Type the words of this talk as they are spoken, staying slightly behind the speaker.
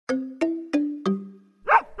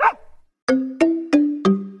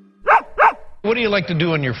what do you like to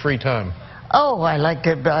do in your free time? Oh, I like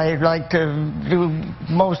to do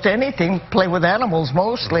most anything, play with animals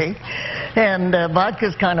mostly, and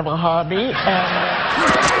vodka's kind of a hobby.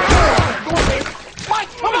 Mike,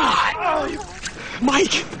 come on!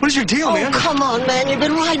 Mike, what is your deal, man? Oh, come on, man, you've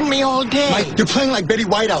been riding me all day. Mike, you're playing like Betty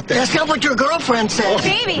White out there. That's not what your girlfriend said. Oh,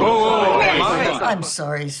 baby! Oh, I'm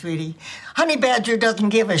sorry, sweetie. Honey Badger doesn't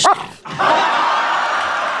give a shit.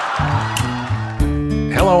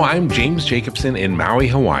 Hello, I'm James Jacobson in Maui,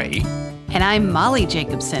 Hawaii. And I'm Molly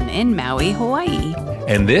Jacobson in Maui, Hawaii.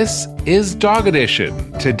 And this is Dog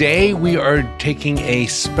Edition. Today we are taking a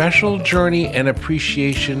special journey and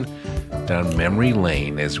appreciation down memory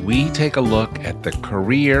lane as we take a look at the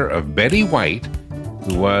career of Betty White,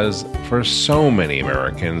 who was, for so many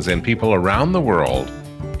Americans and people around the world,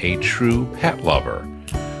 a true pet lover.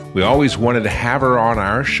 We always wanted to have her on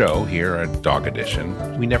our show here at Dog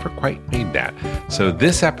Edition. We never quite made that. So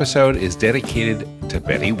this episode is dedicated to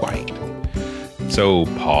Betty White. So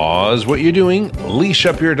pause what you're doing, leash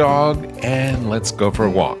up your dog, and let's go for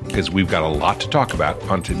a walk, because we've got a lot to talk about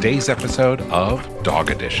on today's episode of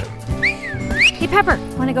Dog Edition. Hey, Pepper,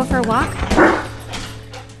 want to go for a walk?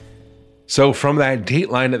 So from that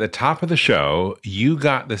dateline at the top of the show, you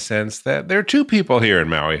got the sense that there are two people here in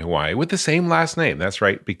Maui, Hawaii with the same last name. That's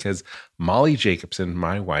right, because Molly Jacobson,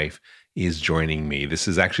 my wife, is joining me. This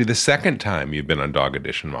is actually the second time you've been on Dog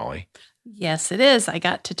Edition, Molly. Yes, it is. I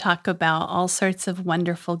got to talk about all sorts of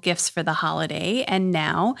wonderful gifts for the holiday. And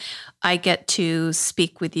now I get to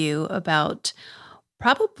speak with you about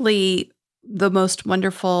probably the most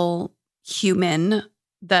wonderful human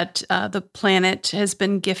that the planet has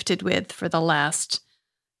been gifted with for the last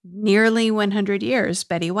nearly 100 years,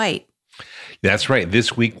 Betty White. That's right.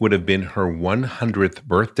 This week would have been her 100th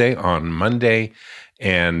birthday on Monday.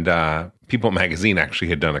 And People Magazine actually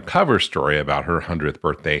had done a cover story about her 100th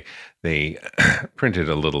birthday. They printed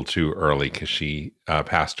a little too early because she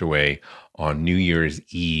passed away on New Year's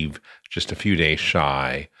Eve, just a few days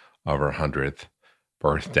shy of her 100th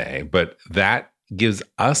birthday. But that gives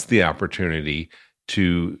us the opportunity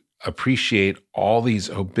to appreciate all these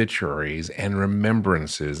obituaries and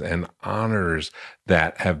remembrances and honors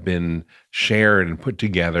that have been shared and put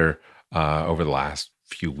together over the last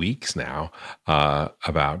few weeks now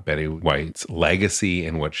about Betty White's legacy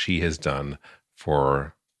and what she has done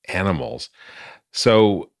for animals.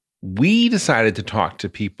 So we decided to talk to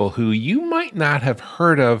people who you might not have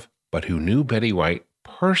heard of, but who knew Betty White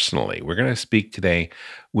personally. We're going to speak today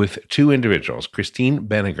with two individuals, Christine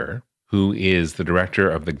Benninger, who is the director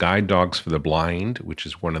of the Guide Dogs for the Blind, which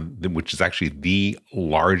is actually the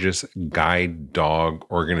largest guide dog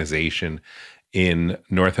organization in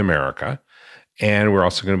North America. And we're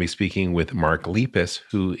also going to be speaking with Mark Lippis,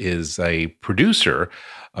 who is a producer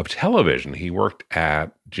of television. He worked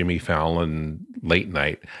at Jimmy Fallon Late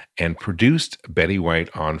Night and produced Betty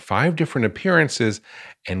White on 5 different appearances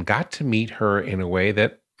and got to meet her in a way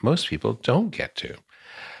that most people don't get to.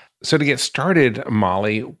 So to get started,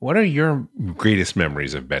 Molly, what are your greatest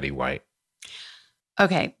memories of Betty White?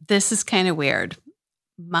 Okay, this is kind of weird.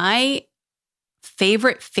 My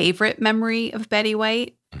favorite memory of Betty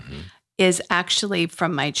White is actually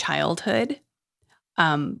from my childhood.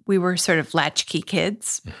 We were sort of latchkey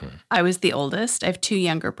kids. I was the oldest. I have 2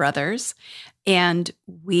 younger brothers, and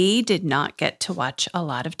we did not get to watch a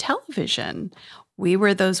lot of television. We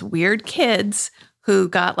were those weird kids who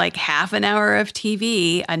got like half an hour of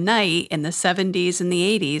TV a night in the 70s and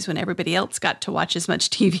the 80s when everybody else got to watch as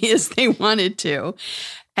much TV as they wanted to.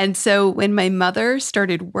 And so when my mother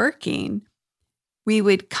started working, we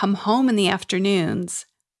would come home in the afternoons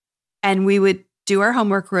and we would do our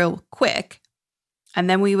homework real quick. And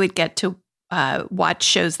then we would get to watch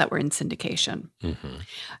shows that were in syndication.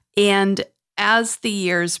 And as the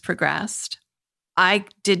years progressed, I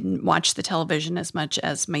didn't watch the television as much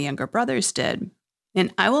as my younger brothers did.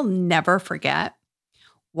 And I will never forget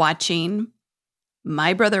watching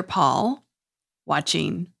my brother Paul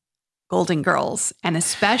watching Golden Girls, and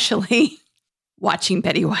especially watching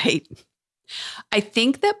Betty White. I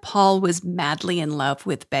think that Paul was madly in love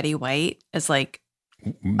with Betty White as like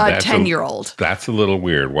a 10-year-old. That's a little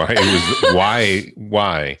weird. Why?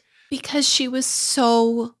 Because she was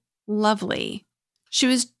so lovely. She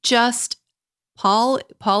was just Paul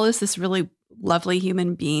is this really lovely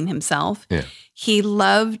human being himself. Yeah. He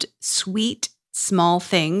loved sweet, small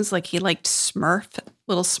things. Like he liked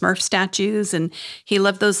little Smurf statues, and he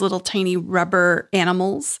loved those little tiny rubber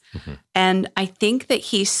animals. And I think that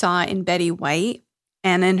he saw in Betty White,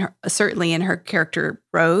 and certainly in her character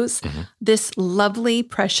Rose, this lovely,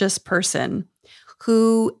 precious person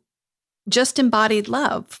who just embodied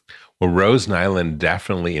love. Well, Rose Nylund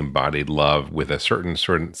definitely embodied love with a certain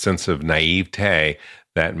sense of naivete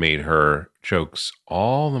that made her jokes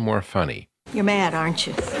all the more funny. You're mad, aren't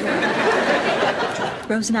you?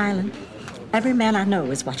 Rose Nylund, every man I know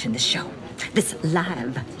is watching this show. This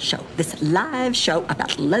live show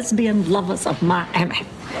about lesbian lovers of Miami.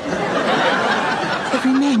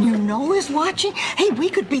 Every man you know is watching? Hey, we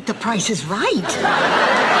could beat The Price is Right.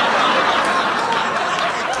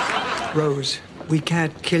 Rose, we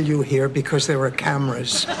can't kill you here because there are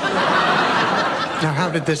cameras. Now, how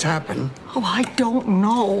did this happen? Oh, I don't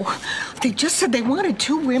know. They just said they wanted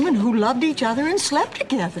two women who loved each other and slept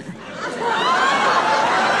together.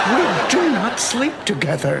 We do not sleep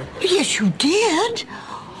together. Yes, you did.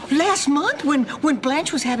 Last month when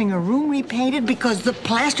Blanche was having her room repainted because the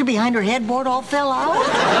plaster behind her headboard all fell out.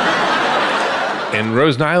 And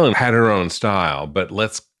Rose Nylund had her own style, but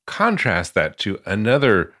let's contrast that to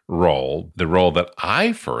another role, the role that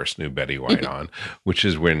I first knew Betty White on, which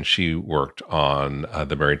is when she worked on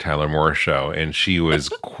the Mary Tyler Moore Show. And she was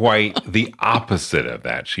quite the opposite of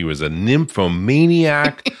that. She was a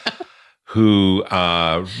nymphomaniac who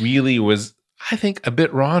really was, I think, a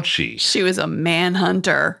bit raunchy. She was a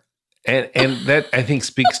manhunter. And that, I think,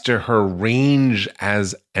 speaks to her range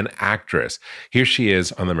as an actress. Here she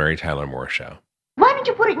is on the Mary Tyler Moore Show. Why don't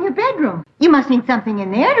you put it in your bedroom? You must need something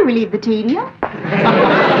in there to relieve the tedium.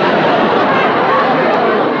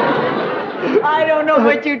 I don't know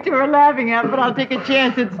what you two are laughing at, but I'll take a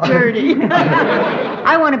chance it's dirty.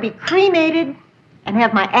 I want to be cremated and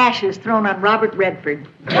have my ashes thrown on Robert Redford.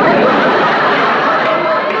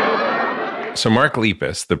 So Mark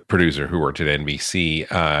Lippis, the producer who worked at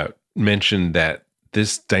NBC, mentioned that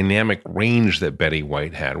this dynamic range that Betty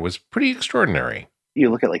White had was pretty extraordinary. You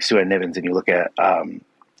look at like Sue Ann Nivens and you look at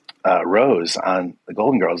Rose on the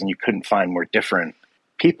Golden Girls, and you couldn't find more different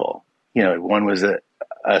people. You know, one was a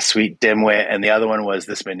sweet dimwit, and the other one was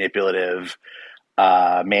this manipulative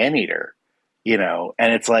man-eater. You know,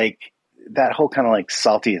 and it's like that whole kind of like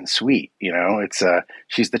salty and sweet. You know, it's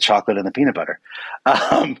she's the chocolate and the peanut butter.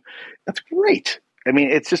 That's great. I mean,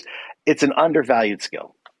 it's an undervalued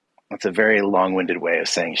skill. It's a very long-winded way of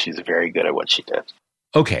saying she's very good at what she did.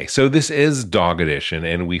 Okay, so this is Dog Edition,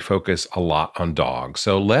 and we focus a lot on dogs.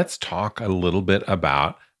 So let's talk a little bit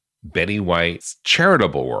about Betty White's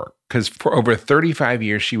charitable work, because for over 35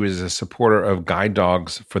 years, she was a supporter of guide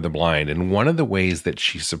dogs for the blind. And one of the ways that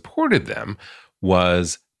she supported them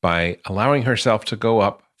was by allowing herself to go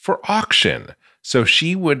up for auction. So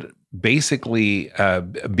she would basically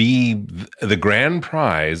be the grand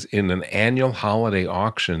prize in an annual holiday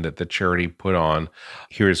auction that the charity put on.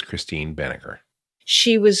 Here's Christine Benniger.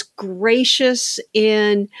 She was gracious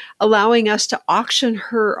in allowing us to auction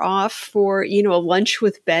her off for, a lunch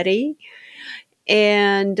with Betty.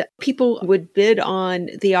 And people would bid on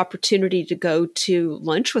the opportunity to go to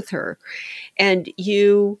lunch with her. And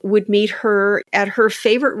you would meet her at her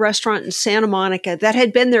favorite restaurant in Santa Monica that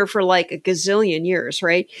had been there for like a gazillion years,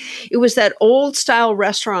 right? It was that old style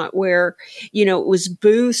restaurant where, it was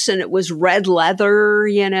booths and it was red leather,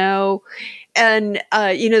 and,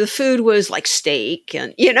 the food was like steak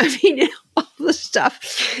and, all the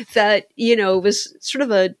stuff that, was sort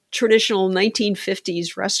of a traditional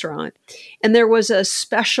 1950s restaurant. And there was a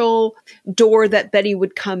special door that Betty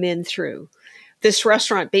would come in through. This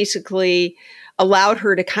restaurant basically allowed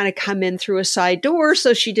her to kind of come in through a side door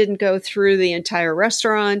so she didn't go through the entire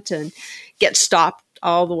restaurant and get stopped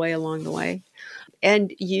all the way along the way.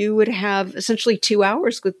 And you would have essentially 2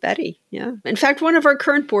 hours with Betty. Yeah. In fact, one of our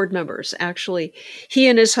current board members, actually, he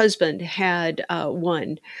and his husband had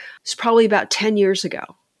one. It's probably about 10 years ago.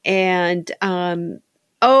 And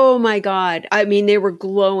oh my God. I mean, they were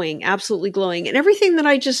glowing, absolutely glowing. And everything that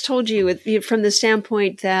I just told you from the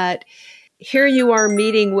standpoint that here you are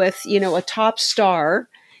meeting with, a top star,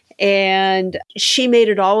 and she made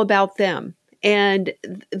it all about them. And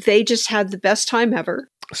they just had the best time ever.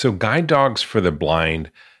 So Guide Dogs for the Blind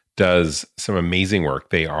does some amazing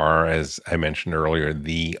work. They are, as I mentioned earlier,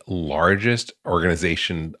 the largest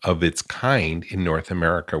organization of its kind in North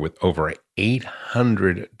America, with over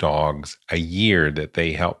 800 dogs a year that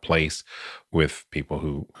they help place with people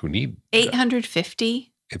who need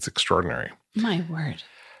 850? It's extraordinary. My word.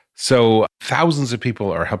 So thousands of people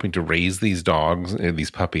are helping to raise these dogs,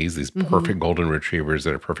 these puppies, these perfect golden retrievers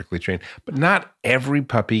that are perfectly trained. But not every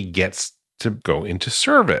puppy gets to go into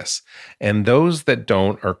service. And those that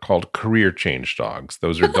don't are called career change dogs.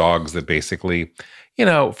 Those are dogs that basically,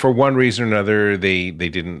 for one reason or another, they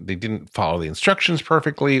didn't follow the instructions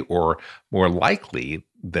perfectly, or more likely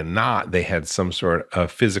than not, they had some sort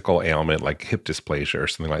of physical ailment like hip dysplasia or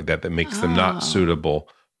something like that makes them not suitable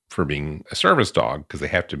for being a service dog because they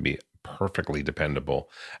have to be perfectly dependable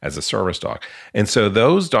as a service dog. And so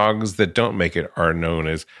those dogs that don't make it are known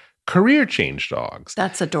as career change dogs.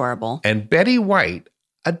 That's adorable. And Betty White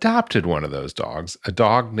adopted one of those dogs, a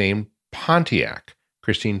dog named Pontiac.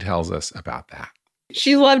 Christine tells us about that.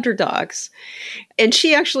 She loved her dogs. And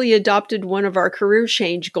she actually adopted one of our career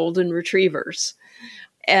change golden retrievers.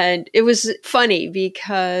 And it was funny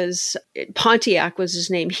because Pontiac was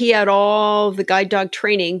his name. He had all the guide dog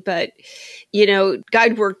training, but,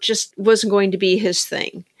 guide work just wasn't going to be his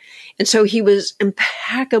thing. And so he was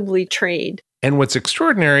impeccably trained. And what's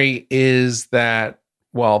extraordinary is that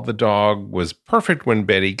while the dog was perfect when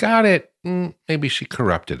Betty got it, maybe she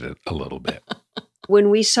corrupted it a little bit.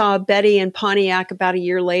 When we saw Betty and Pontiac about a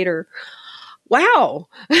year later, wow,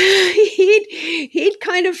 he'd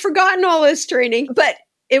kind of forgotten all his training, but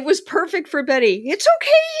it was perfect for Betty. It's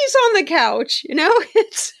okay, he's on the couch,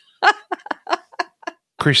 It's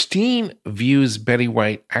Christine views Betty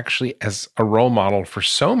White actually as a role model for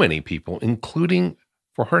so many people, including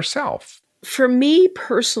for herself. For me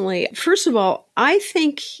personally, first of all, I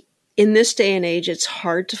think in this day and age, it's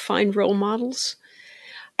hard to find role models.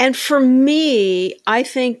 And for me, I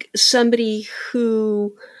think somebody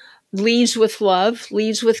who leads with love,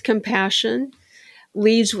 leads with compassion,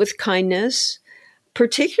 leads with kindness,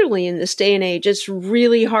 particularly in this day and age, it's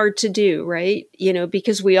really hard to do, right?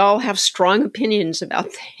 Because we all have strong opinions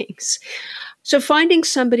about things. So finding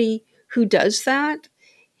somebody who does that,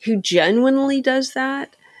 who genuinely does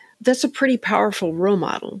that, that's a pretty powerful role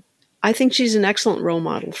model. I think she's an excellent role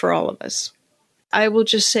model for all of us. I will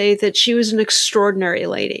just say that she was an extraordinary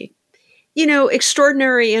lady.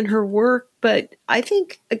 Extraordinary in her work, but I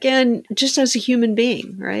think, again, just as a human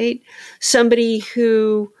being, right? Somebody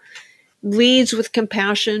who leads with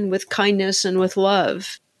compassion, with kindness, and with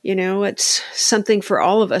love. It's something for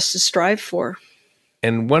all of us to strive for.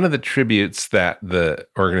 And one of the tributes that the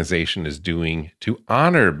organization is doing to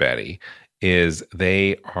honor Betty is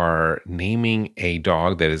they are naming a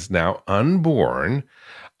dog that is now unborn.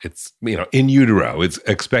 It's, in utero. It's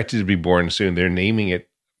expected to be born soon. They're naming it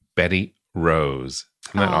Betty Rose.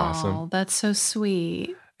 Isn't that awesome? Oh, that's so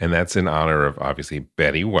sweet. And that's in honor of, obviously,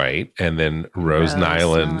 Betty White and then Rose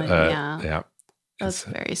Nyland. Yeah. That's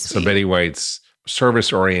very sweet. So Betty White's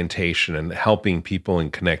service orientation and helping people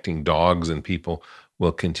and connecting dogs and people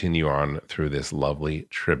will continue on through this lovely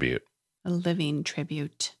tribute. A living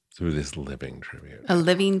tribute. Through this living tribute. A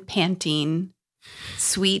living, panting,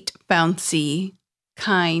 sweet, bouncy,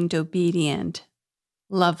 kind, obedient,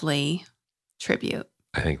 lovely tribute.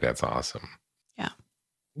 I think that's awesome. Yeah.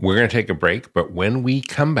 We're going to take a break, but when we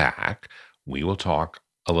come back, we will talk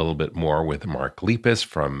a little bit more with Mark Lippis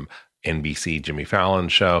from NBC Jimmy Fallon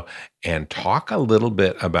Show and talk a little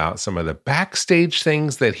bit about some of the backstage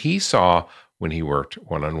things that he saw when he worked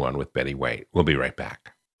one-on-one with Betty White. We'll be right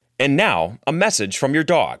back. And now, a message from your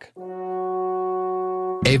dog.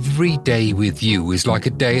 Every day with you is like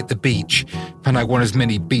a day at the beach, and I want as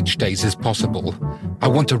many beach days as possible. I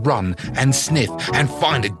want to run and sniff and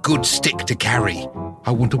find a good stick to carry.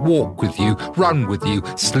 I want to walk with you, run with you,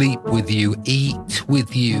 sleep with you, eat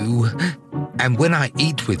with you. And when I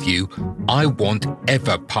eat with you, I want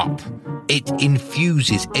Everpup. It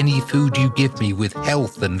infuses any food you give me with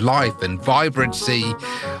health and life and vibrancy.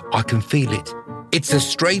 I can feel it. It's a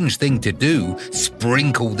strange thing to do,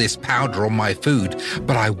 sprinkle this powder on my food,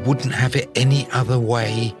 but I wouldn't have it any other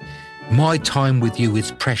way. My time with you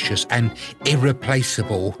is precious and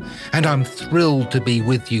irreplaceable, and I'm thrilled to be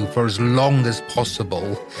with you for as long as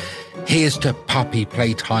possible. Here's to puppy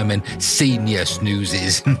playtime and senior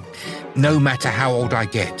snoozes. No matter how old I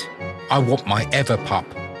get, I want my Everpup.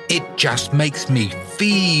 It just makes me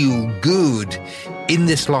feel good in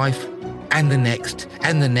this life. And the next,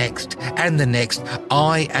 and the next, and the next.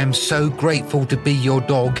 I am so grateful to be your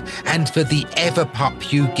dog and for the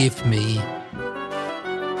Everpup you give me.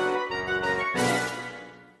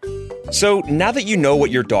 So now that you know what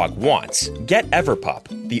your dog wants, get Everpup,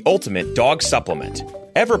 the ultimate dog supplement.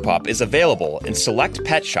 Everpup is available in select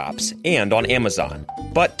pet shops and on Amazon.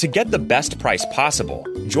 But to get the best price possible,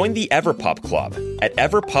 join the Everpup Club at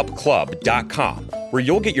everpupclub.com, where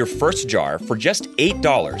you'll get your first jar for just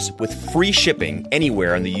 $8 with free shipping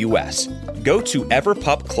anywhere in the U.S. Go to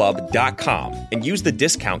everpupclub.com and use the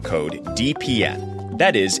discount code DPN.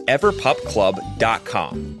 That is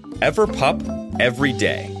everpupclub.com. Everpup, every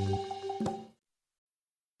day.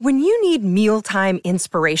 When you need mealtime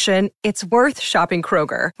inspiration, it's worth shopping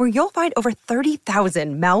Kroger, where you'll find over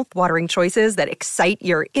 30,000 mouth-watering choices that excite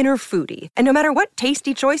your inner foodie. And no matter what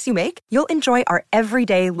tasty choice you make, you'll enjoy our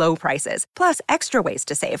everyday low prices, plus extra ways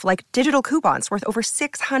to save, like digital coupons worth over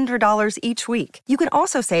 $600 each week. You can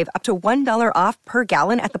also save up to $1 off per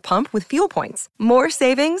gallon at the pump with fuel points. More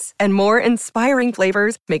savings and more inspiring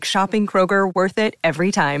flavors make shopping Kroger worth it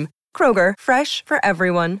every time. Kroger, fresh for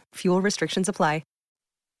everyone. Fuel restrictions apply.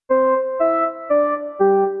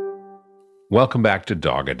 Welcome back to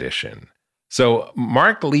Dog Edition. So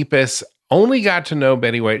Mark Lippis only got to know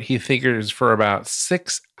Betty White, he figures, for about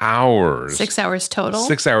 6 hours. 6 hours total?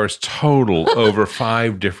 6 hours total over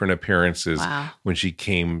 5 different appearances when she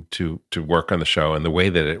came to work on the show. And the way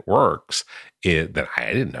that it works, that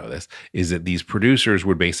I didn't know this, is that these producers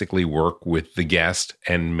would basically work with the guest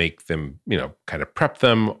and make them, kind of prep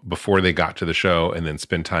them before they got to the show and then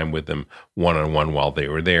spend time with them one-on-one while they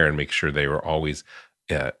were there and make sure they were always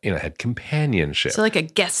had companionship. So like a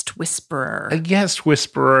guest whisperer. A guest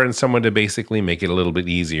whisperer and someone to basically make it a little bit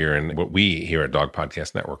easier, and what we here at Dog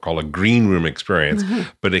Podcast Network call a green room experience,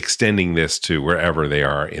 but extending this to wherever they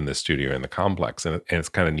are in the studio in the complex. And it's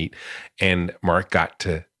kind of neat. And Mark got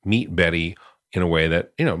to meet Betty in a way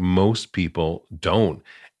that, most people don't.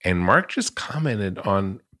 And Mark just commented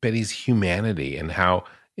on Betty's humanity and how,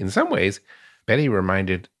 in some ways, Betty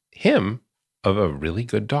reminded him of a really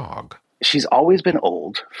good dog. She's always been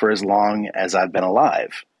old for as long as I've been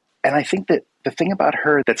alive. And I think that the thing about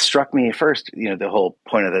her that struck me first, the whole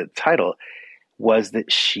point of the title, was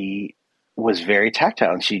that she was very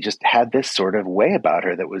tactile. And she just had this sort of way about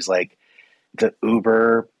her that was like the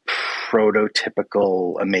uber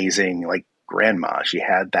prototypical, amazing, like grandma. She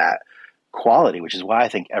had that quality, which is why I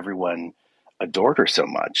think everyone adored her so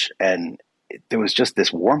much. And there was just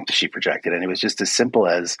this warmth she projected. And it was just as simple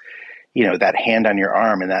as, that hand on your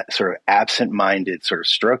arm and that sort of absent-minded sort of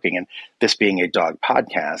stroking. And this being a dog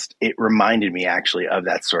podcast, it reminded me actually of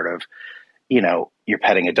that sort of, you're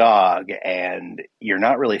petting a dog and you're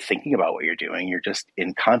not really thinking about what you're doing. You're just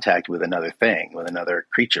in contact with another thing, with another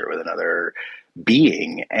creature, with another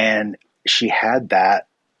being. And she had that.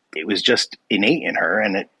 It was just innate in her,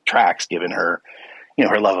 and it tracks given her,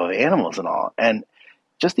 her love of animals and all. And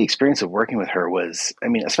just the experience of working with her was,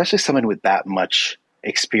 especially someone with that much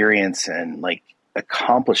experience and like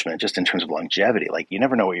accomplishment just in terms of longevity. Like, you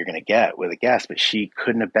never know what you're going to get with a guest, but she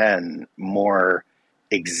couldn't have been more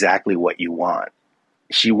exactly what you want.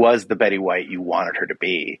 She was the Betty White you wanted her to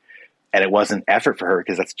be. And it wasn't effort for her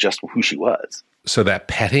because that's just who she was. So that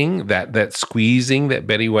petting, that squeezing that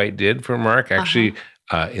Betty White did for Mark actually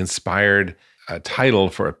inspired a title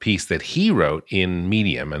for a piece that he wrote in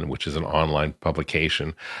Medium, and which is an online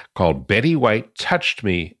publication, called Betty White Touched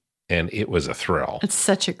Me, and it was a thrill. It's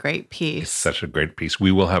such a great piece. It's such a great piece. We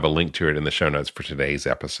will have a link to it in the show notes for today's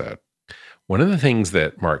episode. One of the things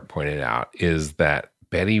that Mark pointed out is that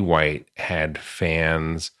Betty White had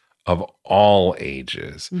fans of all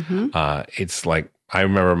ages. It's like, I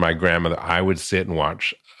remember my grandmother, I would sit and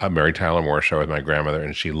watch a Mary Tyler Moore show with my grandmother,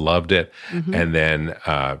 and she loved it. And then,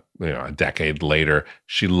 a decade later,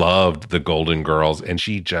 she loved the Golden Girls, and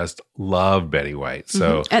she just loved Betty White.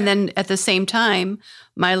 So, and then at the same time,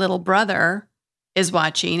 my little brother is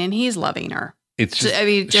watching, and he's loving her. It's just,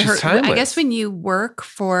 she's timeless. I guess when you work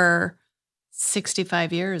for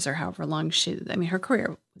 65 years or however long her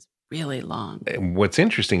career was really long. What's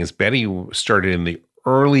interesting is Betty started in the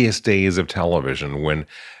earliest days of television when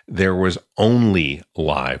there was only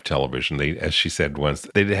live television. They, as she said once,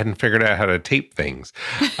 they hadn't figured out how to tape things,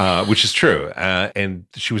 which is true. And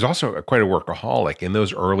she was also quite a workaholic in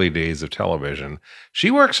those early days of television. She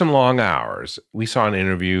worked some long hours. We saw an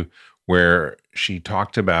interview where she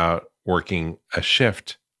talked about working a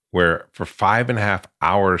shift where for 5.5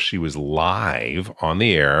 hours she was live on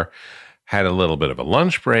the air, had a little bit of a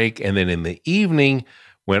lunch break, and then in the evening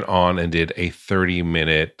went on and did a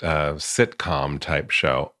 30-minute sitcom type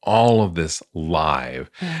show, all of this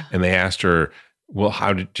live. Yeah. And they asked her, well,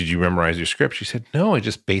 how did you memorize your script? She said, no, I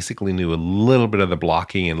just basically knew a little bit of the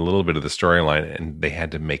blocking and a little bit of the storyline, and they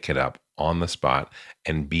had to make it up on the spot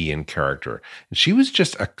and be in character. And she was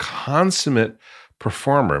just a consummate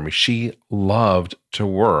performer. She loved to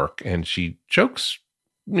work, and she jokes,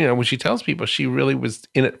 when she tells people she really was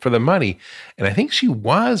in it for the money. And I think she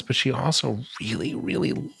was, but she also really,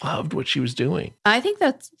 really loved what she was doing. I think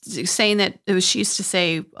that's saying that she used to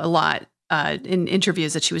say a lot in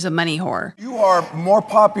interviews that she was a money whore. You are more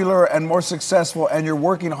popular and more successful, and you're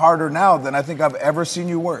working harder now than I think I've ever seen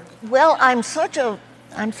you work. Well, I'm such a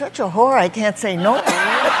whore, I can't say no.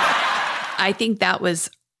 I think that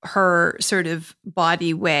was her sort of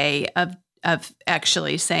body way of of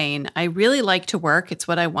actually saying, I really like to work. It's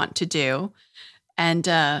what I want to do. And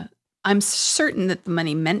I'm certain that the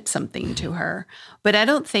money meant something to her. But I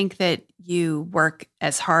don't think that you work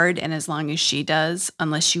as hard and as long as she does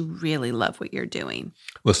unless you really love what you're doing.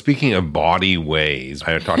 Well, speaking of body ways,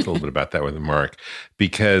 I talked a little bit about that with Mark,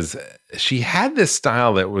 because she had this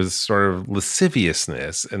style that was sort of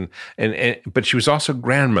lasciviousness, but she was also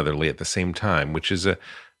grandmotherly at the same time, which is an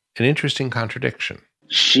interesting contradiction.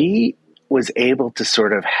 She was able to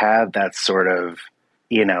sort of have that sort of,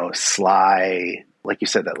 sly, like you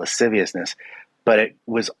said, that lasciviousness, but it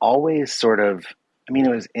was always sort of, it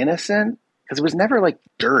was innocent because it was never like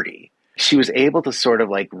dirty. She was able to sort of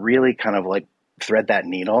like really kind of like thread that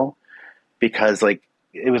needle because like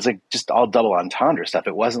it was like just all double entendre stuff.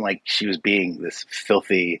 It wasn't like she was being this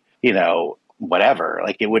filthy, whatever.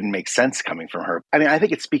 Like it wouldn't make sense coming from her. I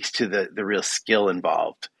think it speaks to the real skill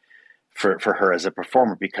involved for her as a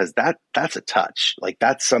performer, because that's a touch. Like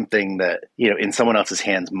that's something that, in someone else's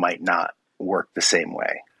hands might not work the same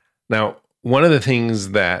way. Now, one of the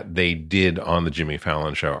things that they did on the Jimmy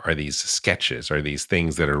Fallon show are these sketches, are these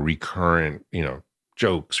things that are recurrent,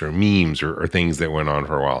 jokes or memes or things that went on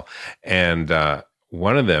for a while. And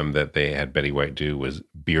one of them that they had Betty White do was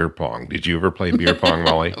beer pong. Did you ever play beer pong,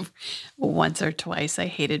 Molly? Once or twice. I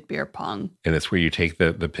hated beer pong. And it's where you take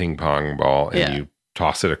the ping pong ball and you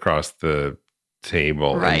toss it across the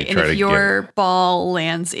table. Right. And if your ball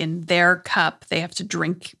lands in their cup, they have to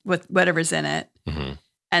drink with whatever's in it. Mm-hmm.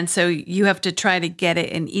 And so you have to try to get it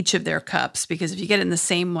in each of their cups, because if you get it in the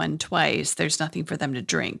same one twice, there's nothing for them to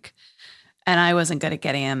drink. And I wasn't good at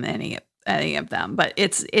getting them any of them. But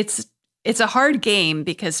it's a hard game,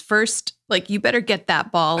 because first, like, you better get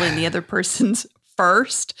that ball in the other person's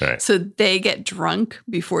first, right, so they get drunk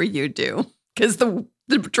before you do. Because the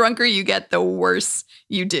drunker you get, the worse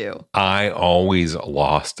you do. I always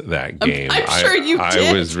lost that game. I'm sure you did.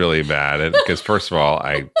 I was really bad at it because, first of all,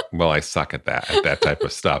 I suck at that type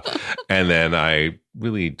of stuff. And then I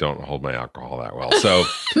really don't hold my alcohol that well. So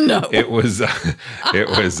no. it was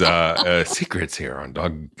secrets here on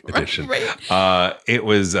Dog Edition. Right. It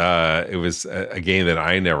was a game that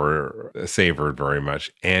I never savored very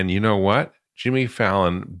much. And you know what? Jimmy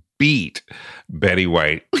Fallon beat Betty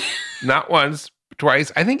White not once,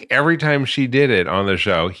 twice. I think every time she did it on the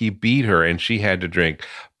show, he beat her and she had to drink.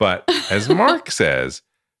 But as Mark says,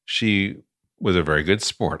 she was a very good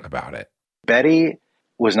sport about it. Betty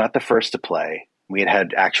was not the first to play. We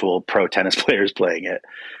had actual pro tennis players playing it.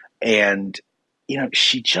 And,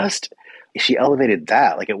 she elevated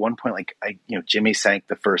that. Like at one point, Jimmy sank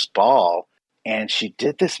the first ball and she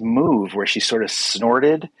did this move where she sort of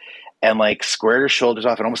snorted and like squared her shoulders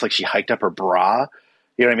off and almost like she hiked up her bra.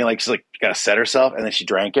 You know what I mean? Like she's like got to set herself, and then she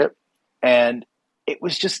drank it. And it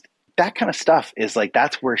was just that kind of stuff is like,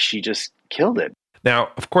 that's where she just killed it. Now,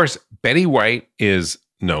 of course, Betty White is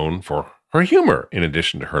known for her humor in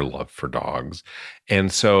addition to her love for dogs.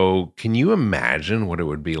 And so can you imagine what it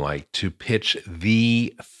would be like to pitch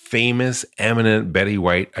the famous, eminent Betty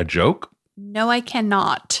White a joke? No, I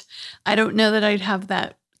cannot. I don't know that I'd have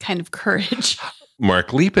that kind of courage. Mark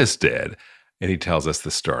Lippis did, and he tells us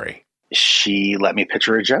the story. She let me pitch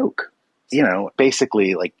her a joke.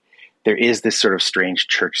 Basically, like, there is this sort of strange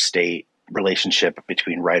church-state relationship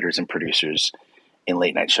between writers and producers in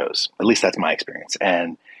late night shows. At least that's my experience.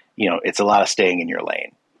 And, it's a lot of staying in your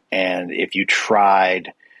lane. And if you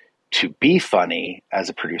tried to be funny as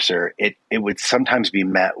a producer, it would sometimes be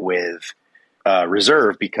met with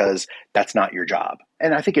reserve, because that's not your job.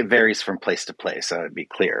 And I think it varies from place to place, so to be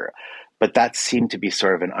clear. But that seemed to be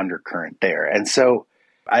sort of an undercurrent there. And so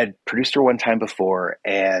I had produced her one time before,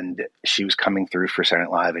 and she was coming through for Saturday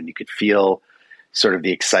Night Live, and you could feel sort of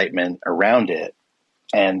the excitement around it.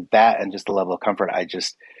 And that, and just the level of comfort, I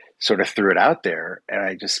just sort of threw it out there. And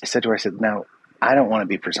I said to her, I said, now, I don't want to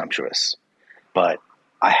be presumptuous, but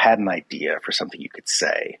I had an idea for something you could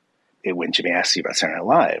say when Jimmy asks you about Saturday Night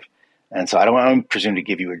Live. And so I don't want to presume to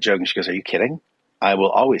give you a joke. And she goes, are you kidding? I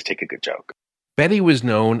will always take a good joke. Betty was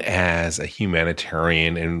known as a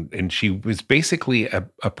humanitarian, and she was basically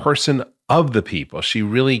a person of the people. She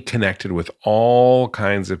really connected with all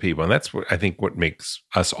kinds of people. And that's what I think what makes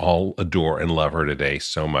us all adore and love her today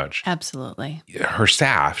so much. Absolutely. Her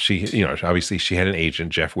staff, obviously she had an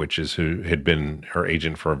agent, Jeff Witches, who had been her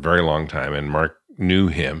agent for a very long time, and Mark knew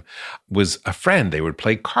him, was a friend. They would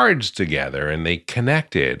play cards together and they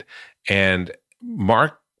connected. And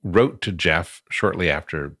Mark wrote to Jeff shortly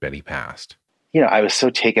after Betty passed. I was so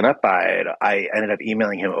taken up by it. I ended up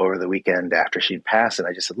emailing him over the weekend after she'd passed. And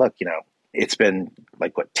I just said, look, it's been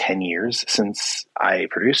 10 years since I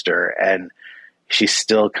produced her. And she's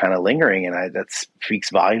still kind of lingering, and that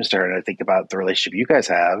speaks volumes to her. And I think about the relationship you guys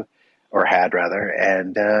have, or had rather,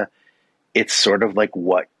 and it's sort of like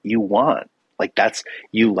what you want. Like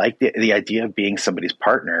you like the idea of being somebody's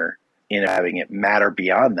partner and having it matter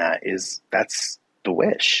beyond that that's the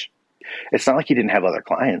wish. It's not like he didn't have other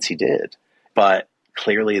clients, he did, but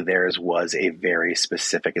clearly theirs was a very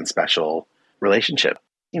specific and special relationship.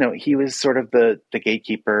 He was sort of the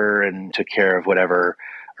gatekeeper and took care of whatever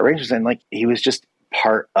arrangements, and like he was just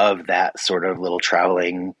part of that sort of little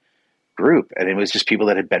traveling group, and it was just people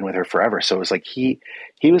that had been with her forever. So it was like he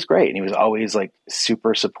was great, and he was always like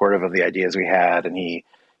super supportive of the ideas we had, and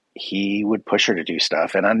he would push her to do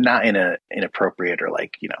stuff, and I'm not in a inappropriate or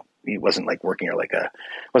like, he wasn't like working her like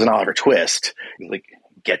wasn't Oliver Twist, like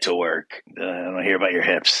get to work, I don't want to hear about your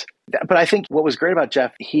hips. But I think what was great about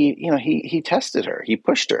Jeff, he tested her, he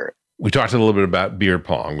pushed her. We talked a little bit about beer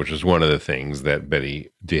pong, which is one of the things that Betty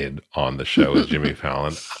did on the show with Jimmy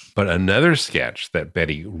Fallon. But another sketch that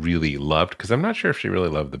Betty really loved, because I'm not sure if she really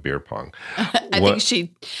loved the beer pong. I think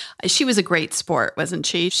she was a great sport, wasn't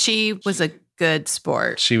she? She was a good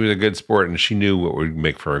sport. She was a good sport, and she knew what would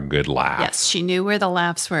make for a good laugh. Yes, she knew where the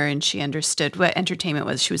laughs were, and she understood what entertainment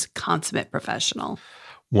was. She was a consummate professional.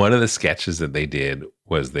 One of the sketches that they did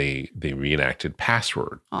was they reenacted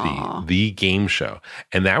Password, the game show.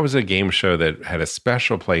 And that was a game show that had a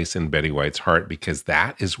special place in Betty White's heart because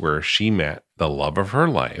that is where she met the love of her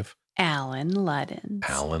life, Alan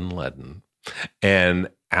Ludden. And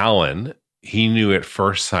Alan, he knew at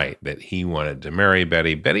first sight that he wanted to marry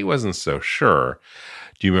Betty. Betty wasn't so sure.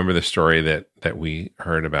 Do you remember the story that we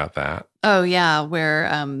heard about that? Oh, yeah,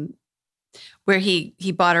 where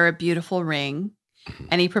he bought her a beautiful ring.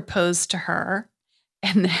 And he proposed to her,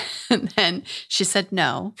 and then she said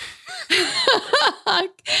no.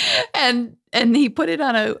 and he put it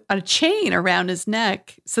on a chain around his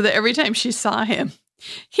neck so that every time she saw him,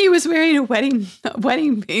 he was wearing a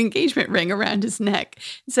wedding engagement ring around his neck.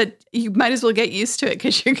 He said, "You might as well get used to it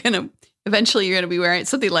because eventually you're gonna be wearing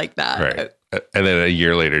something like that." Right. And then a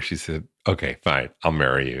year later, she said, "Okay, fine, I'll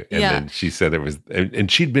marry you." And then she said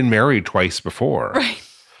and she'd been married twice before.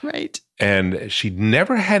 Right. And she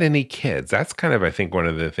never had any kids. That's kind of, I think, one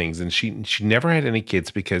of the things. And she never had any kids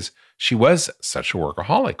because she was such a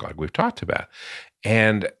workaholic, like we've talked about.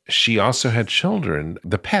 And she also had children.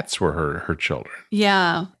 The pets were her children.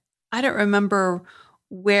 Yeah. I don't remember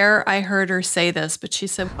where I heard her say this, but she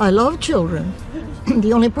said, I love children.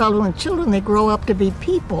 The only problem with children, they grow up to be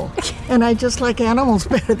people. And I just like animals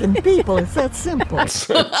better than people. It's that simple.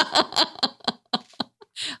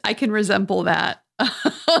 I can resemble that.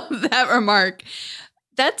 That remark.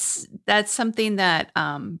 That's something that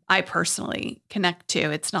I personally connect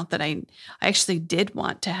to. It's not that I actually did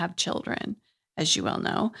want to have children, as you well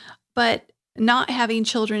know, but not having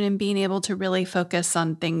children and being able to really focus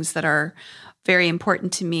on things that are very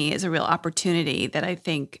important to me is a real opportunity that I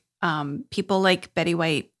think people like Betty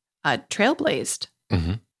White trailblazed.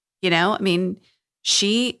 Mm-hmm.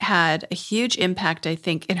 She had a huge impact, I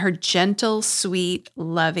think, in her gentle, sweet,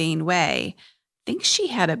 loving way. I think she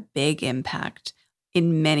had a big impact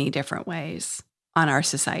in many different ways on our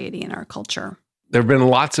society and our culture. There have been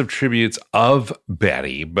lots of tributes of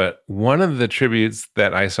Betty, but one of the tributes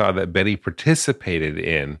that I saw that Betty participated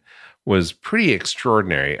in was pretty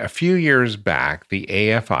extraordinary. A few years back, the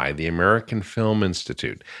AFI, the American Film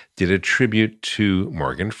Institute, did a tribute to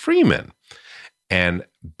Morgan Freeman. And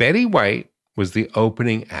Betty White was the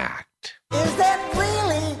opening act. Is that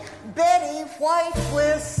really Betty White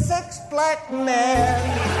with 6 black men?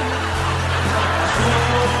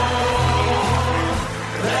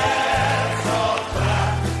 That's all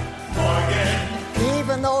crap, Morgan.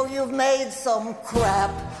 Even though you've made some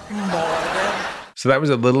crap, Morgan. So that was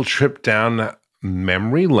a little trip down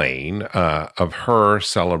memory lane of her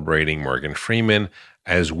celebrating Morgan Freeman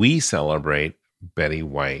as we celebrate Betty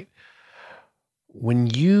White. When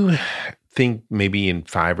you think maybe in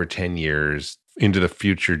 5 or 10 years into the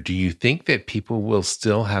future, do you think that people will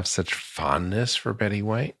still have such fondness for Betty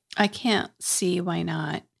White? I can't see why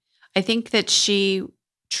not. I think that she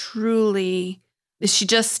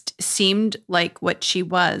just seemed like what she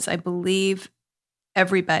was. I believe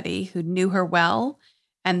everybody who knew her well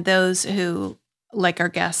and those who, like our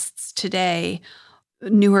guests today,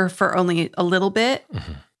 knew her for only a little bit.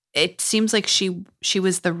 Mm-hmm. It seems like she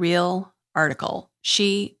was the real article.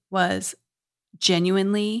 She was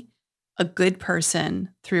genuinely a good person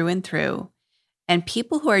through and through. And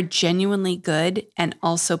people who are genuinely good and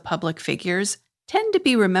also public figures tend to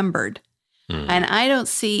be remembered. Mm. And I don't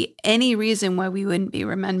see any reason why we wouldn't be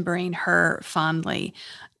remembering her fondly.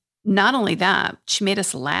 Not only that, she made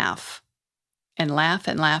us laugh and laugh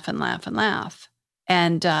and laugh and laugh and laugh.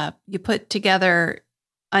 And you put together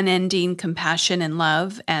unending compassion and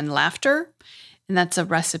love and laughter. And that's a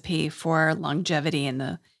recipe for longevity in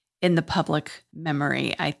the public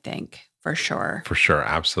memory, I think, for sure. For sure,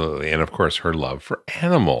 absolutely. And of course, her love for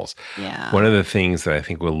animals. Yeah. One of the things that I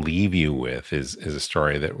think we'll leave you with is a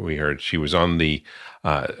story that we heard. She was on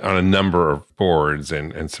on a number of boards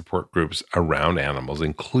and support groups around animals,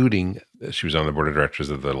 including she was on the board of directors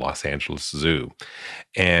of the Los Angeles Zoo.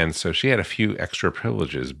 And so she had a few extra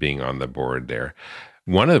privileges being on the board there.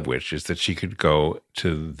 One of which is that she could go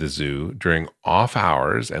to the zoo during off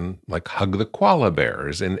hours and like hug the koala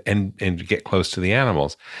bears and get close to the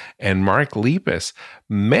animals. And Mark Lippis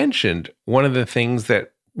mentioned one of the things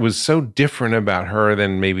that was so different about her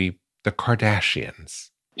than maybe the Kardashians.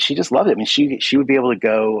 She just loved it. I mean, she would be able to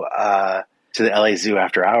go to the LA Zoo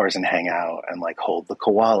after hours and hang out and like hold the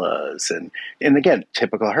koalas. And again,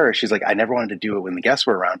 typical her, she's like, I never wanted to do it when the guests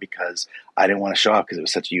were around because I didn't want to show up because it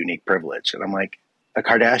was such a unique privilege. And I'm like, a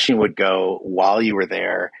Kardashian would go while you were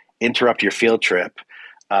there, interrupt your field trip,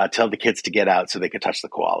 tell the kids to get out so they could touch the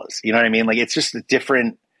koalas. You know what I mean? Like, it's just a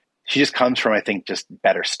different, she just comes from, I think, just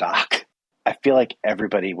better stock. I feel like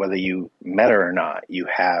everybody, whether you met her or not, you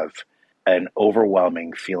have an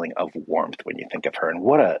overwhelming feeling of warmth when you think of her. And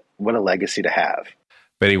what a legacy to have.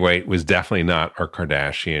 Betty White was definitely not our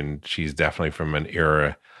Kardashian. She's definitely from an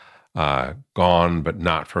era gone but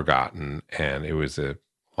not forgotten. And it was a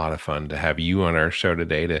lot of fun to have you on our show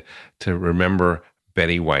today to remember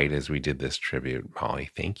Betty White as we did this tribute. Molly,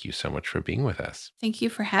 thank you so much for being with us. Thank you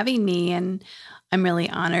for having me. And I'm really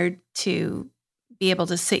honored to be able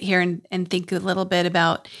to sit here and think a little bit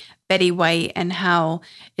about Betty White and how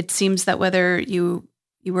it seems that whether you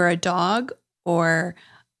were a dog or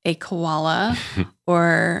a koala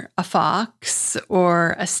or a fox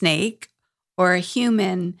or a snake or a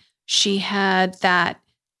human, she had that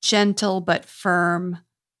gentle but firm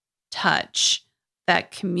touch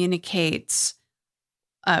that communicates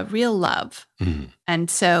real love. Mm-hmm. And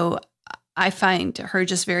so I find her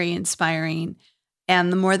just very inspiring.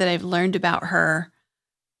 And the more that I've learned about her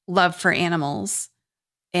love for animals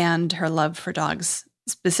and her love for dogs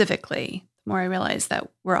specifically, the more I realize that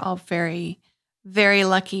we're all very, very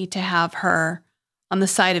lucky to have her on the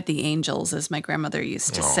side of the angels, as my grandmother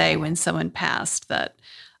used to say when someone passed, that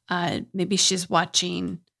maybe she's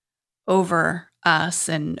watching over us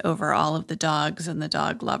and over all of the dogs and the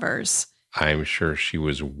dog lovers. I'm sure she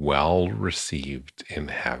was well received in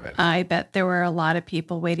heaven. I bet there were a lot of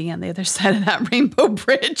people waiting on the other side of that rainbow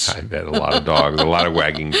bridge. I bet a lot of dogs, a lot of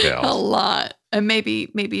wagging tails. A lot. And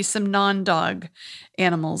maybe some non-dog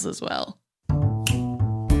animals as well.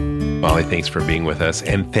 Molly, thanks for being with us.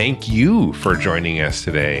 And thank you for joining us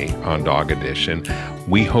today on Dog Edition.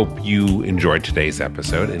 We hope you enjoyed today's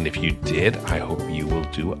episode. And if you did, I hope you will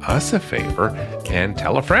do us a favor and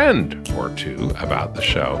tell a friend or two about the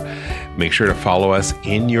show. Make sure to follow us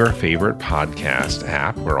in your favorite podcast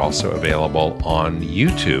app. We're also available on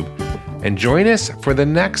YouTube. And join us for the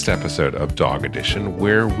next episode of Dog Edition,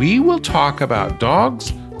 where we will talk about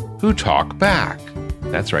dogs who talk back.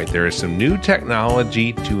 That's right, there is some new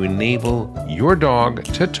technology to enable your dog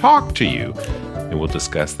to talk to you. And we'll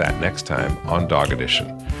discuss that next time on Dog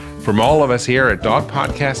Edition. From all of us here at Dog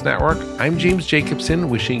Podcast Network, I'm James Jacobson,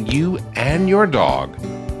 wishing you and your dog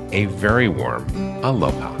a very warm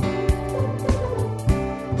aloha.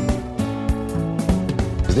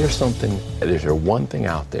 Is there one thing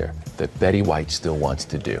out there that Betty White still wants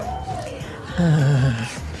to do?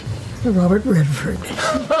 Robert Redford.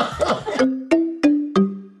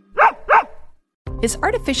 Is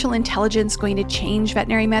artificial intelligence going to change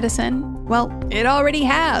veterinary medicine? Well, it already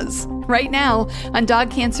has. Right now, on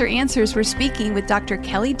Dog Cancer Answers, we're speaking with Dr.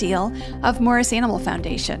 Kelly Deal of Morris Animal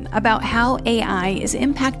Foundation about how AI is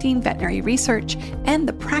impacting veterinary research and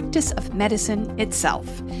the practice of medicine itself.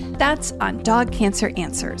 That's on Dog Cancer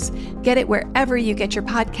Answers. Get it wherever you get your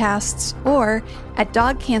podcasts or at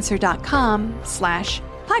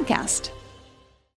dogcancer.com/podcast.